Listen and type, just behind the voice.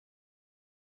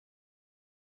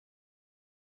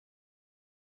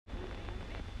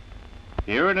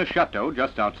Here in a chateau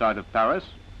just outside of Paris,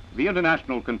 the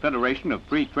International Confederation of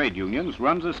Free Trade Unions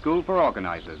runs a school for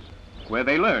organizers, where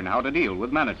they learn how to deal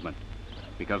with management.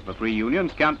 Because the free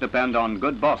unions can't depend on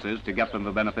good bosses to get them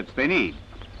the benefits they need.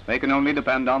 They can only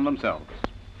depend on themselves.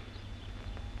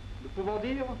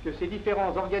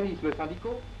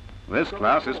 This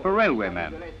class is for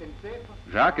railwaymen.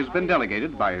 Jacques has been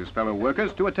delegated by his fellow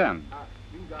workers to attend.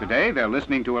 Today, they're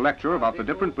listening to a lecture about the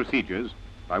different procedures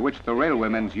by which the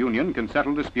railwaymen's union can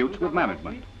settle disputes with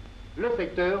management. Le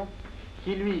secteur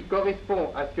qui lui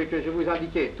correspond à ce que je vous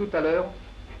indiquais tout à l'heure,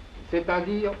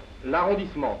 c'est-à-dire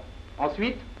l'arrondissement.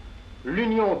 Ensuite,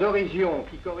 l'union de régions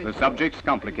qui correspond... The subject's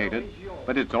complicated,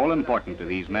 but it's all important to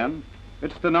these men.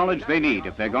 It's the knowledge they need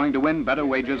if they're going to win better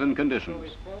wages and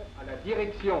conditions. À la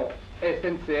direction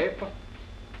SNCF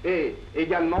et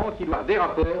également qui doit avoir des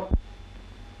rapports.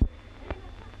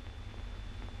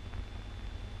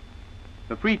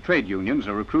 The free trade unions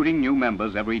are recruiting new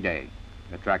members every day,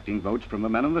 attracting votes from the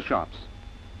men in the shops.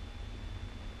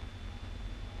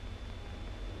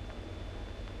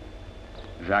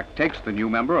 Jacques takes the new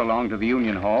member along to the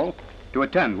union hall to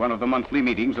attend one of the monthly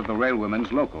meetings of the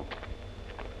railwomen's local.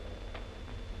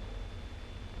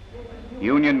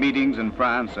 Union meetings in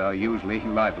France are usually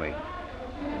lively.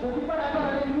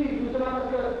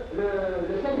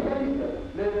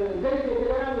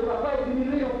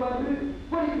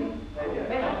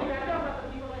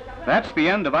 That's the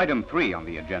end of item 3 on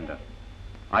the agenda.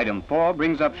 Item 4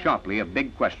 brings up sharply a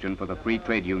big question for the free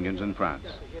trade unions in France.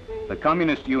 The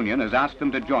Communist Union has asked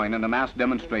them to join in a mass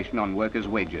demonstration on workers'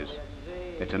 wages.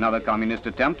 It's another communist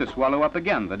attempt to swallow up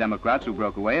again the Democrats who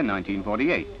broke away in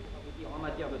 1948.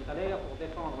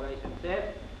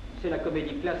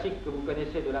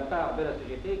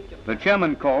 The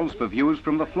chairman calls for views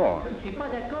from the floor.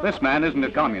 This man isn't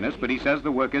a communist, but he says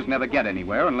the workers never get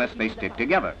anywhere unless they stick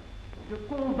together. De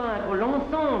convaincre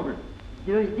l'ensemble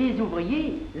des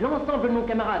ouvriers, l'ensemble de nos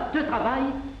camarades de travail,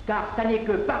 car ce n'est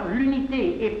que par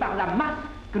l'unité et par la masse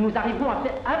que nous arriverons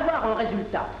à avoir un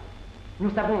résultat. Nous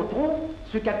savons trop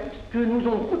ce que nous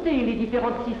ont coûté les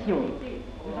différentes scissions.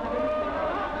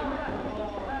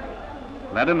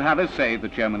 Let him have his say, the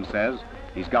chairman says.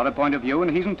 He's got a point of view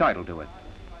and he's entitled to it.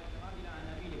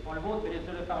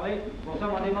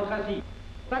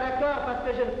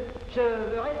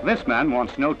 This man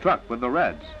wants no truck with the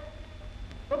Reds.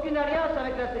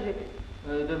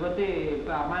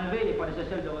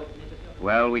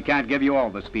 Well, we can't give you all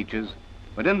the speeches,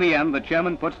 but in the end, the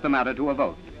chairman puts the matter to a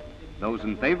vote. Those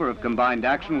in favor of combined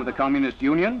action with the Communist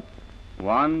Union?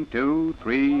 1, 2,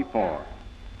 3, 4.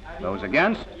 Those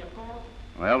against?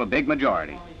 Well, a big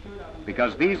majority.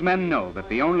 Because these men know that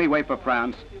the only way for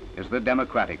France is the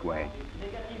democratic way.